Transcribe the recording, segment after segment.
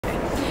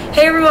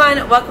Hey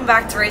everyone, welcome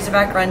back to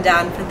Razorback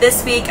Rundown. For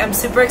this week, I'm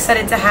super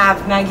excited to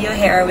have Maggie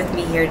Ohara with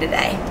me here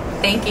today.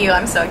 Thank you,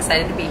 I'm so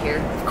excited to be here.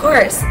 Of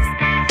course.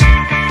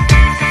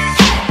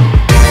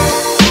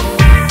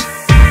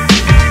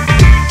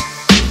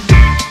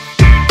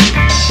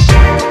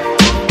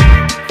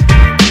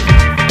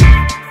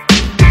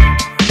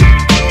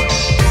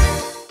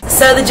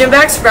 So the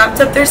Gymbacks wrapped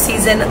up their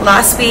season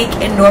last week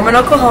in Norman,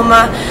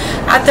 Oklahoma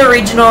at the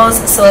regionals,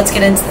 so let's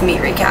get into the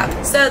meet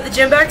recap. So the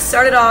Gymbacks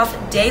started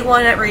off day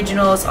one at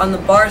regionals on the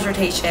bars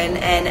rotation,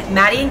 and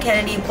Maddie and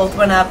Kennedy both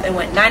went up and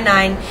went 9.9,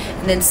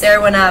 and then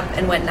Sarah went up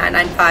and went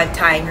 9.95,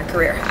 tying her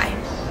career high.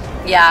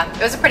 Yeah,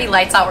 it was a pretty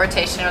lights out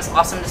rotation. It was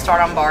awesome to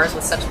start on bars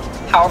with such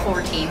powerful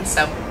routines,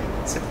 so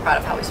super proud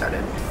of how we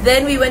started.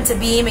 Then we went to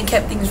beam and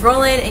kept things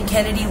rolling, and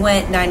Kennedy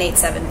went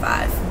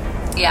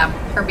 9.875. Yeah,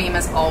 her beam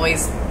is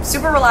always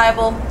super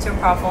reliable, super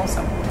powerful.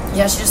 So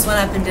yeah, she just went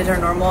up and did her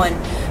normal and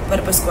put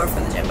up a score for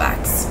the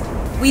Gymbacks.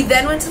 We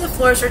then went to the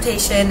floors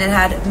rotation and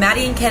had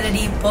Maddie and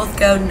Kennedy both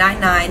go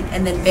 9.9,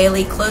 and then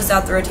Bailey closed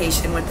out the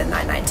rotation with the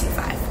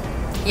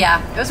 9.925.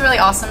 Yeah, it was really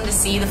awesome to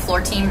see the floor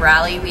team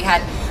rally. We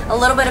had a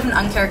little bit of an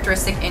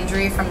uncharacteristic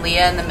injury from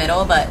Leah in the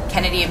middle, but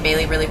Kennedy and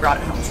Bailey really brought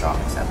it home strong.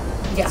 So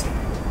yeah.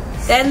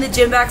 Then the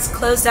Gymbacks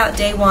closed out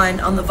day one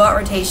on the vault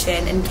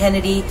rotation, and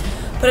Kennedy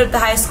put up the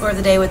highest score of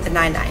the day with the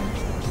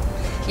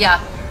 9.9.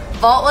 Yeah,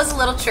 vault was a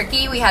little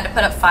tricky. We had to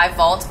put up 5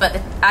 vaults, but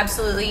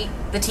absolutely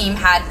the team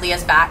had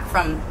Leah's back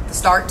from the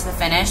start to the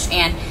finish,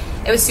 and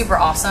it was super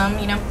awesome.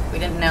 You know, we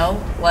didn't know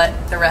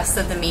what the rest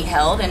of the meet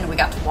held, and we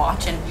got to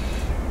watch and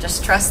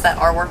just trust that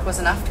our work was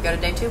enough to go to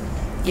day 2.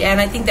 Yeah,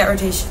 and I think that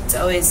rotation is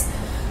always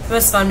the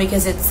most fun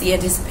because it's the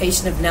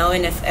anticipation of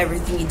knowing if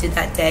everything you did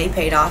that day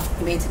paid off.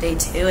 You made it to day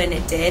 2, and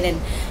it did, and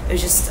it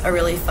was just a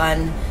really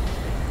fun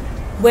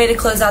way to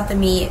close out the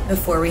meet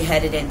before we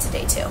headed into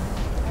day 2.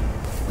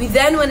 We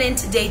then went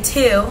into day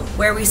 2,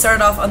 where we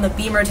started off on the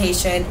beam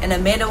rotation, and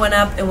Amanda went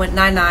up and went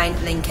 9.9,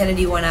 and then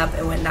Kennedy went up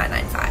and went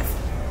 9.95.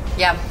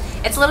 Yeah,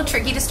 it's a little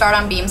tricky to start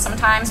on beam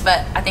sometimes,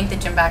 but I think the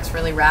Gymbacks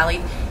really rallied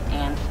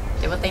and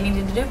did what they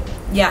needed to do.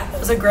 Yeah, it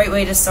was a great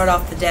way to start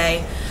off the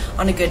day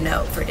on a good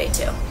note for day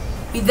 2.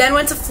 We then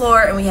went to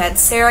floor, and we had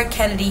Sarah,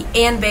 Kennedy,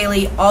 and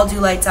Bailey all do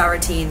lights out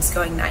routines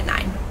going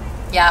 9.9.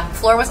 Yeah,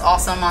 floor was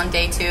awesome on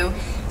day 2.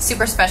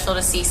 Super special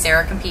to see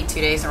Sarah compete 2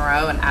 days in a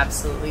row and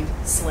absolutely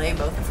slay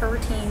both of her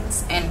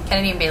routines. And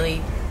Kennedy and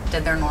Bailey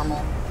did their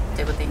normal,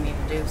 did what they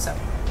needed to do. So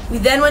we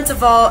then went to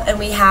vault, and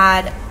we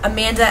had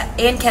Amanda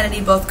and Kennedy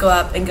both go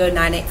up and go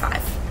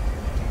 9.85.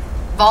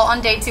 Vault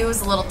on day 2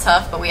 was a little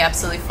tough, but we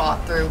absolutely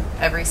fought through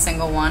every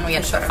single one. We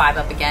had to put 5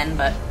 up again,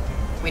 but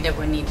we did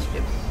what we needed to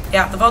do.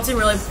 Yeah, the vault team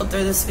really pulled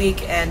through this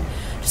week and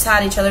just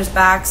had each other's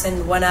backs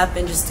and went up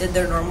and just did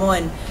their normal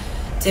and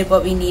did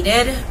what we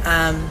needed.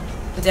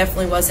 It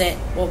definitely wasn't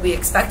what we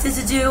expected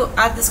to do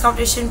at this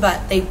competition,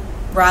 but they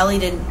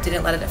rallied and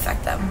didn't let it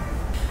affect them.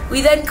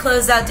 We then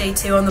closed out day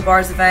 2 on the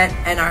bars event,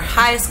 and our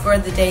highest score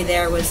of the day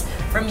there was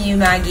from you,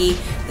 Maggie.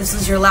 This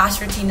was your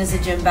last routine as a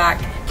Gymback.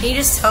 Can you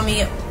just tell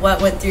me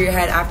what went through your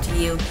head after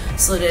you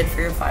saluted for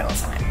your final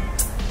time?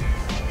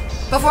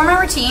 Before my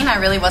routine, I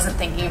really wasn't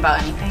thinking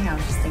about anything. I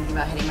was just thinking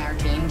about hitting my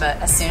routine, but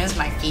as soon as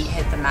my feet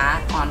hit the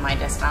mat on my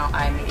dismount,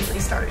 I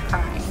immediately started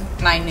crying.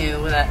 And I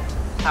knew that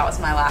that was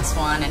my last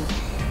one, and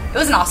it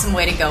was an awesome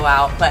way to go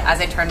out, but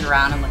as I turned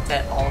around and looked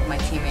at all of my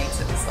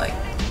teammates, it was like,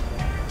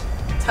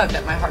 tugged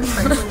at my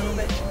heartstrings a little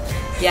bit.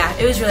 Yeah,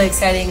 it was really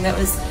exciting. That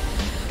was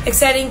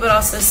exciting, but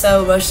also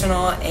so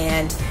emotional,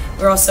 and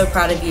we're all so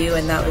proud of you,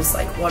 and that was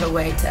like, what a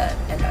way to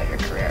end out your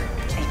career.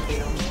 Thank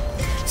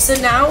you. So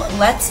now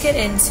let's get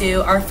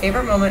into our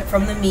favorite moment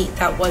from the meet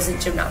that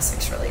wasn't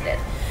gymnastics related.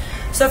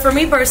 So for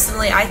me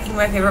personally, I think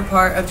my favorite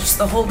part of just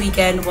the whole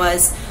weekend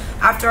was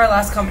after our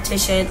last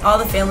competition, all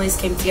the families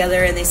came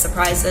together and they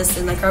surprised us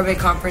in like our big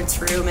conference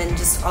room, and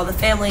just all the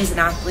families and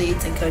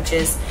athletes and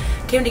coaches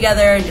came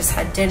together and just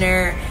had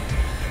dinner,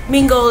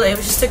 mingled. It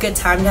was just a good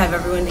time to have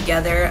everyone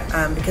together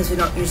because we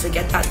don't usually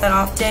get that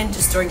often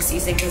just during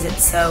season because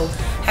it's so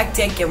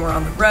hectic and we're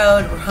on the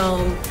road, we're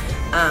home.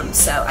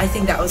 So I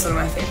think that was one of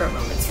my favorite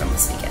moments from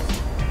this weekend.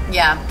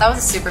 Yeah, that was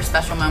a super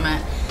special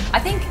moment. I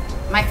think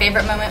my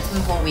favorite moment from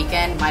the whole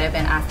weekend might have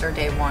been after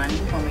day 1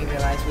 when we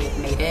realized we had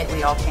made it.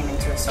 We all came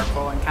into a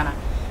circle and kind of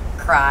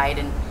cried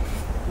and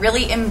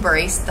really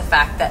embraced the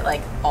fact that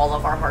like all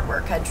of our hard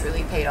work had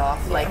truly paid off.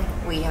 Yeah. Like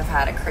we have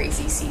had a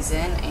crazy season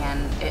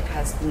and it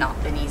has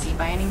not been easy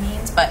by any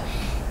means, but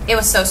it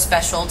was so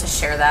special to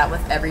share that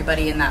with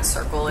everybody in that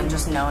circle and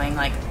just knowing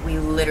like we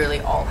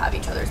literally all have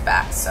each other's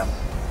backs. So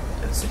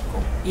it was super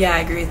cool. Yeah, I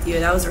agree with you.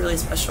 That was a really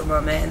special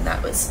moment, and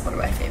that was one of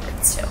my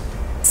favorites too.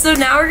 So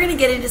now we're going to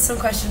get into some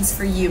questions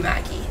for you,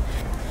 Maggie.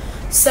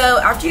 So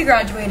after you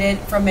graduated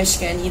from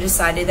Michigan, you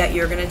decided that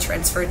you were going to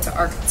transfer to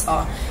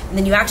Arkansas, and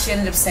then you actually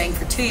ended up staying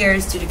for 2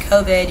 years due to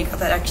COVID. You got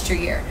that extra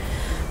year.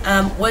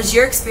 Was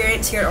your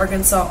experience here at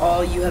Arkansas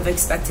all you have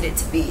expected it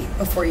to be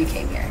before you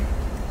came here?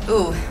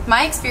 Ooh,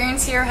 my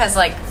experience here has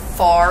like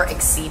far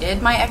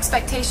exceeded my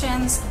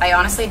expectations. I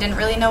honestly didn't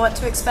really know what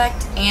to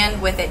expect, and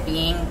with it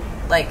being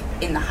like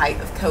in the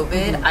height of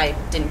COVID. I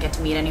didn't get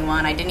to meet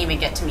anyone. I didn't even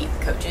get to meet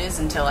the coaches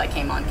until I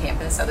came on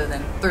campus, other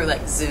than through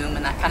like Zoom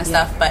and that kind of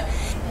stuff. But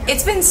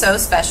it's been so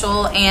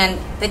special, and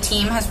the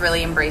team has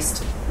really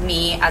embraced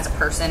me as a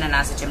person and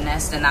as a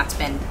gymnast, and that's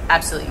been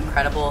absolutely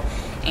incredible.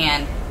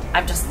 And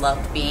I've just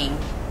loved being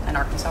an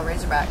Arkansas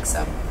Razorback.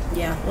 So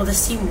yeah, well,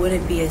 this team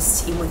wouldn't be a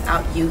team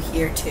without you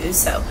here too.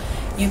 So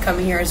you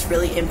coming here has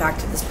really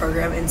impacted this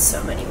program in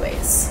so many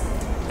ways.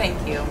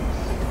 Thank you.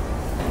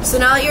 So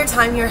now that your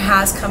time here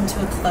has come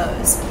to a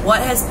close,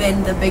 what has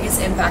been the biggest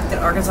impact that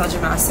Arkansas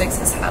Gymnastics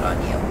has had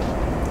on you?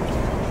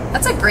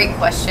 That's a great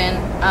question.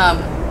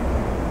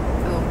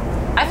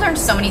 I've learned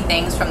so many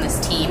things from this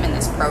team and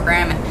this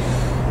program, and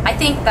I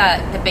think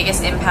that the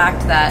biggest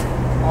impact that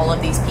all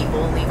of these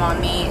people leave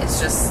on me is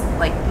just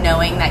like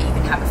knowing that you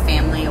can have a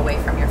family away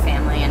from your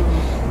family, and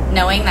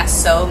knowing that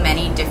so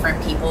many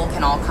different people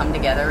can all come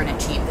together and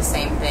achieve the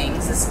same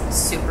things is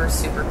super,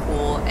 super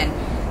cool. And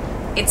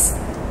it's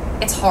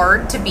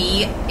hard to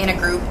be in a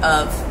group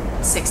of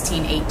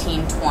 16,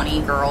 18,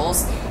 20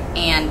 girls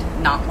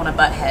and not want to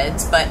butt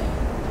heads, but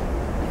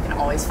you can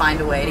always find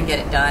a way to get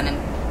it done. And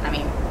I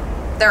mean,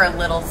 there are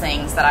little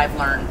things that I've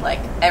learned like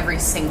every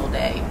single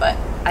day, but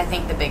I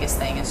think the biggest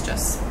thing is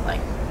just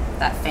like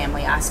that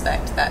family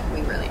aspect that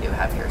we really do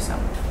have here.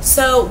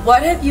 So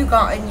what have you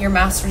gotten your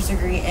master's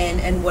degree in,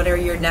 and what are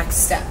your next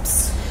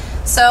steps?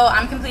 So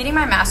I'm completing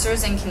my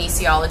master's in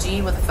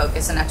kinesiology with a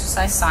focus in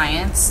exercise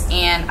science,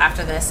 and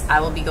after this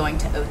I will be going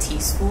to OT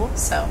school,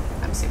 so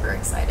I'm super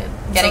excited.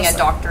 Getting a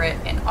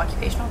doctorate in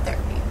occupational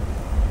therapy.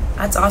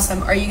 That's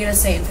awesome. Are you going to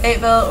stay in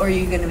Fayetteville, or are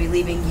you going to be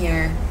leaving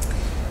here?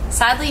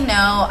 Sadly,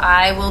 no.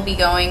 I will be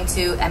going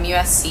to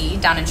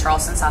MUSC down in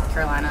Charleston, South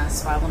Carolina,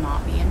 so I will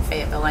not be in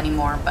Fayetteville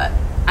anymore, but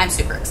I'm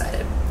super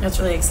excited. That's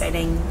really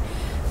exciting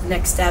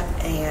next step,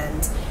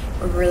 and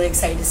we're really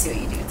excited to see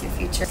what you do with your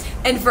future,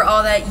 and for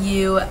all that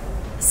you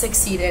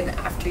succeeded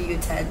after you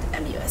attend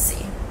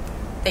MUSC.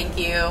 Thank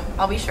you.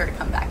 I'll be sure to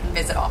come back and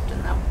visit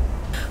often, though.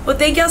 Well,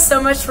 thank y'all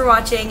so much for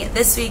watching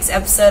this week's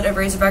episode of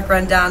Razorback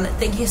Rundown.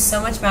 Thank you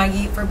so much,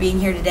 Maggie, for being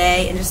here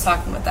today and just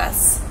talking with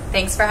us.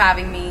 Thanks for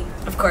having me.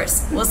 Of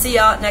course. We'll see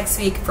y'all next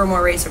week for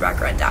more Razorback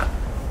Rundown.